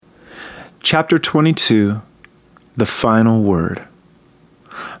Chapter 22, The Final Word.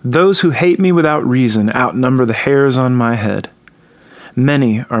 Those who hate me without reason outnumber the hairs on my head.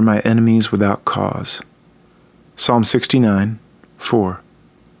 Many are my enemies without cause. Psalm 69, 4.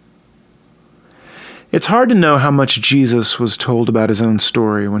 It's hard to know how much Jesus was told about his own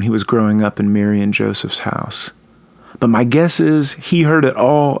story when he was growing up in Mary and Joseph's house. But my guess is he heard it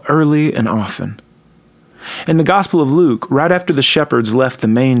all early and often. In the Gospel of Luke, right after the shepherds left the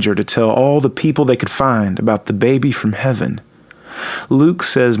manger to tell all the people they could find about the baby from heaven, Luke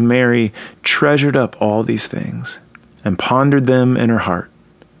says Mary treasured up all these things and pondered them in her heart.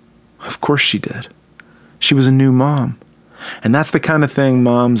 Of course she did. She was a new mom, and that's the kind of thing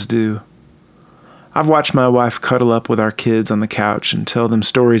moms do. I've watched my wife cuddle up with our kids on the couch and tell them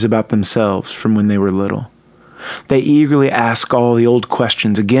stories about themselves from when they were little. They eagerly ask all the old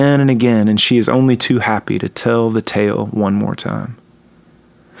questions again and again, and she is only too happy to tell the tale one more time.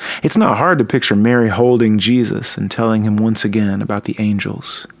 It's not hard to picture Mary holding Jesus and telling him once again about the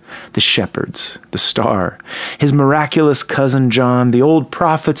angels, the shepherds, the star, his miraculous cousin John, the old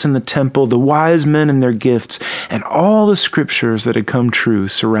prophets in the temple, the wise men and their gifts, and all the scriptures that had come true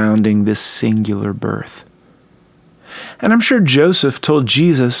surrounding this singular birth. And I'm sure Joseph told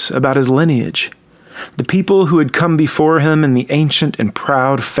Jesus about his lineage, the people who had come before him in the ancient and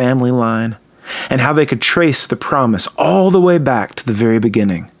proud family line, and how they could trace the promise all the way back to the very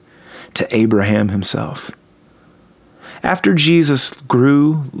beginning, to Abraham himself. After Jesus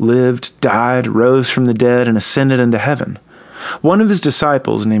grew, lived, died, rose from the dead, and ascended into heaven, one of his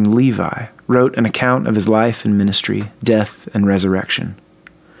disciples named Levi wrote an account of his life and ministry, death, and resurrection.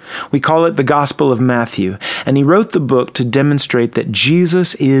 We call it the Gospel of Matthew, and he wrote the book to demonstrate that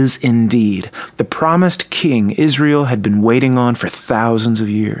Jesus is indeed the promised king Israel had been waiting on for thousands of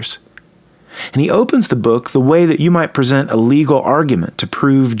years. And he opens the book the way that you might present a legal argument to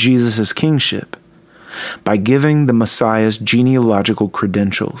prove Jesus' kingship, by giving the Messiah's genealogical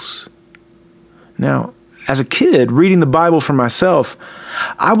credentials. Now, as a kid reading the Bible for myself,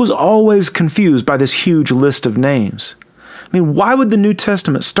 I was always confused by this huge list of names. I mean, why would the New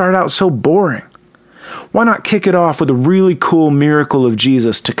Testament start out so boring? Why not kick it off with a really cool miracle of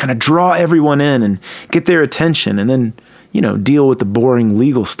Jesus to kind of draw everyone in and get their attention and then, deal with the boring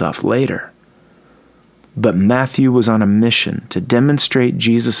legal stuff later? But Matthew was on a mission to demonstrate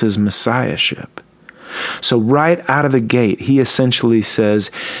Jesus' messiahship. So right out of the gate, he essentially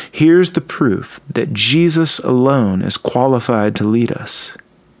says, here's the proof that Jesus alone is qualified to lead us.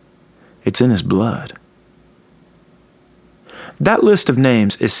 It's in his blood. That list of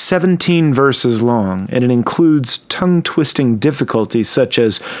names is 17 verses long, and it includes tongue-twisting difficulties such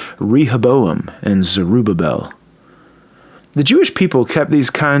as Rehoboam and Zerubbabel. The Jewish people kept these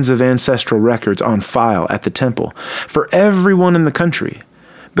kinds of ancestral records on file at the temple for everyone in the country,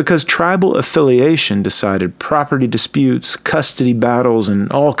 because tribal affiliation decided property disputes, custody battles,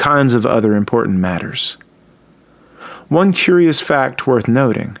 and all kinds of other important matters. One curious fact worth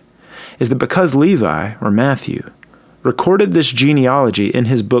noting is that because Levi, or Matthew, recorded this genealogy in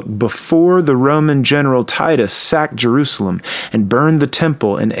his book before the Roman general Titus sacked Jerusalem and burned the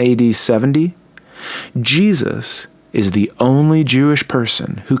temple in AD 70, Jesus is the only Jewish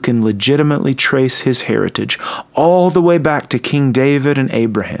person who can legitimately trace his heritage all the way back to King David and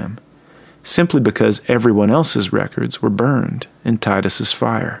Abraham, simply because everyone else's records were burned in Titus's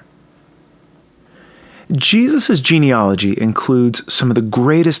fire. Jesus' genealogy includes some of the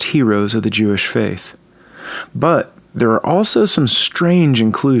greatest heroes of the Jewish faith, but there are also some strange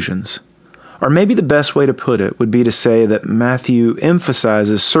inclusions. Or maybe the best way to put it would be to say that Matthew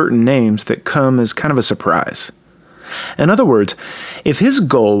emphasizes certain names that come as kind of a surprise. In other words, if his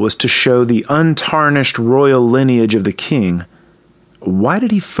goal was to show the untarnished royal lineage of the king, why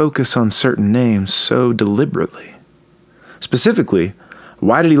did he focus on certain names so deliberately? Specifically,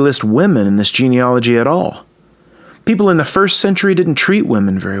 why did he list women in this genealogy at all? People in the first century didn't treat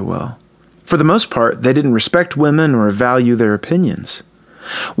women very well. For the most part, they didn't respect women or value their opinions.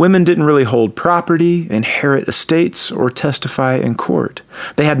 Women didn't really hold property, inherit estates, or testify in court.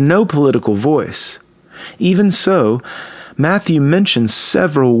 They had no political voice. Even so, Matthew mentions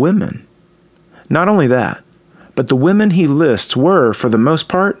several women. Not only that, but the women he lists were, for the most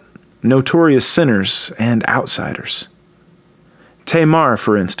part, notorious sinners and outsiders. Tamar,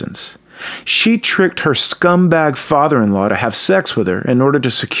 for instance, she tricked her scumbag father-in-law to have sex with her in order to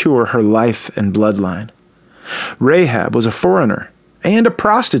secure her life and bloodline. Rahab was a foreigner and a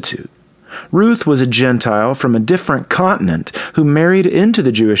prostitute. Ruth was a Gentile from a different continent who married into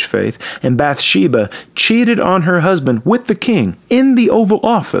the Jewish faith, and Bathsheba cheated on her husband with the king in the Oval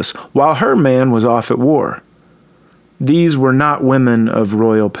Office while her man was off at war. These were not women of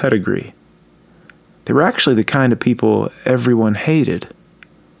royal pedigree. They were actually the kind of people everyone hated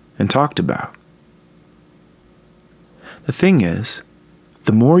and talked about. The thing is,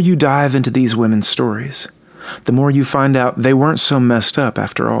 the more you dive into these women's stories, the more you find out they weren't so messed up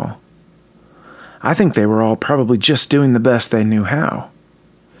after all. I think they were all probably just doing the best they knew how.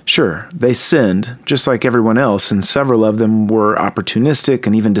 Sure, they sinned, just like everyone else, and several of them were opportunistic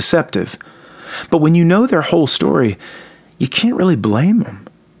and even deceptive. But when you know their whole story, you can't really blame them.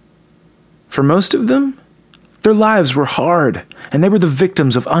 For most of them, their lives were hard, and they were the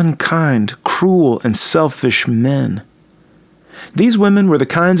victims of unkind, cruel, and selfish men. These women were the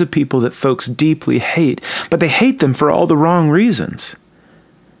kinds of people that folks deeply hate, but they hate them for all the wrong reasons.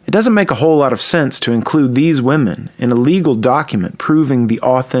 It doesn't make a whole lot of sense to include these women in a legal document proving the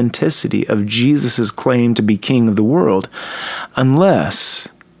authenticity of Jesus' claim to be king of the world, unless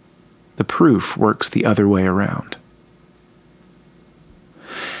the proof works the other way around.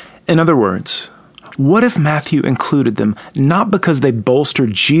 In other words, what if Matthew included them not because they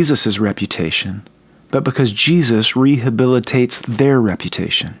bolstered Jesus' reputation, but because Jesus rehabilitates their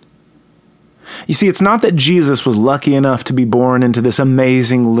reputation? You see, it's not that Jesus was lucky enough to be born into this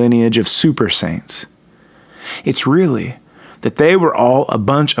amazing lineage of super saints. It's really that they were all a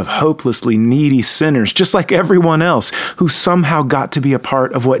bunch of hopelessly needy sinners, just like everyone else, who somehow got to be a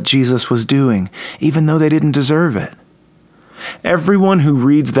part of what Jesus was doing, even though they didn't deserve it. Everyone who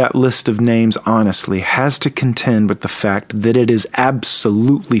reads that list of names honestly has to contend with the fact that it is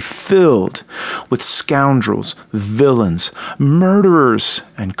absolutely filled with scoundrels, villains, murderers,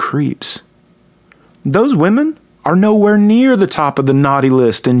 and creeps. Those women are nowhere near the top of the naughty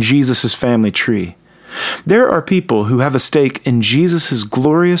list in Jesus' family tree. There are people who have a stake in Jesus'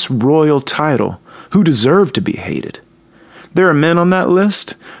 glorious royal title who deserve to be hated. There are men on that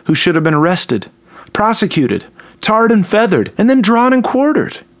list who should have been arrested, prosecuted, tarred and feathered, and then drawn and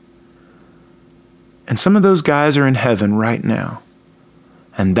quartered. And some of those guys are in heaven right now.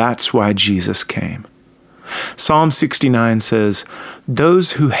 And that's why Jesus came. Psalm 69 says,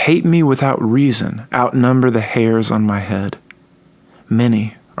 "Those who hate me without reason outnumber the hairs on my head.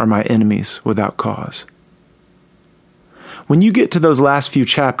 Many are my enemies without cause." When you get to those last few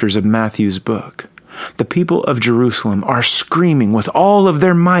chapters of Matthew's book, the people of Jerusalem are screaming with all of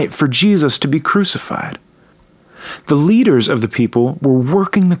their might for Jesus to be crucified. The leaders of the people were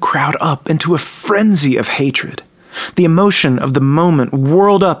working the crowd up into a frenzy of hatred. The emotion of the moment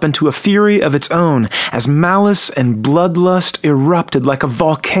whirled up into a fury of its own as malice and bloodlust erupted like a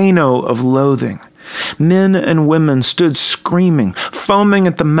volcano of loathing. Men and women stood screaming, foaming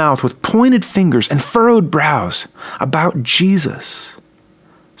at the mouth with pointed fingers and furrowed brows about Jesus.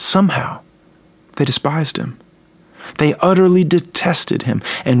 Somehow, they despised him. They utterly detested him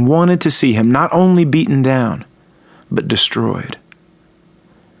and wanted to see him not only beaten down, but destroyed.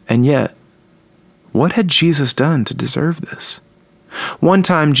 And yet, what had Jesus done to deserve this? One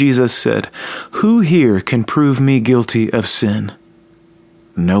time Jesus said, "Who here can prove me guilty of sin?"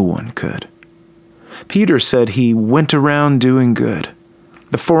 No one could. Peter said he went around doing good.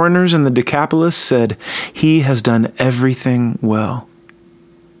 The foreigners in the Decapolis said he has done everything well.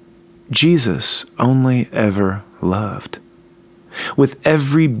 Jesus only ever loved. With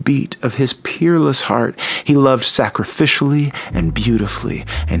every beat of his peerless heart, he loved sacrificially and beautifully,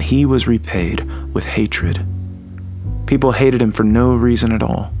 and he was repaid with hatred. People hated him for no reason at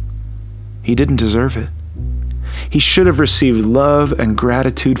all. He didn't deserve it. He should have received love and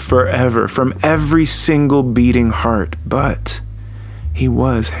gratitude forever from every single beating heart, but he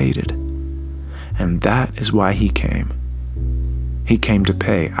was hated. And that is why he came. He came to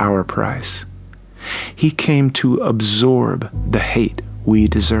pay our price. He came to absorb the hate we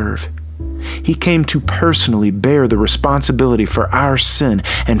deserve. He came to personally bear the responsibility for our sin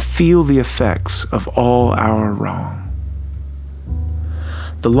and feel the effects of all our wrong.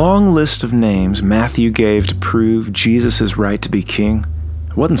 The long list of names Matthew gave to prove Jesus' right to be king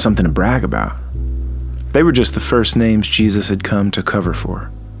wasn't something to brag about. They were just the first names Jesus had come to cover for.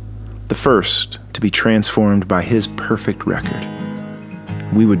 The first to be transformed by his perfect record.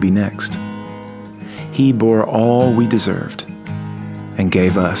 We would be next. He bore all we deserved and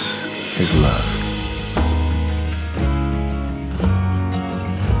gave us his love.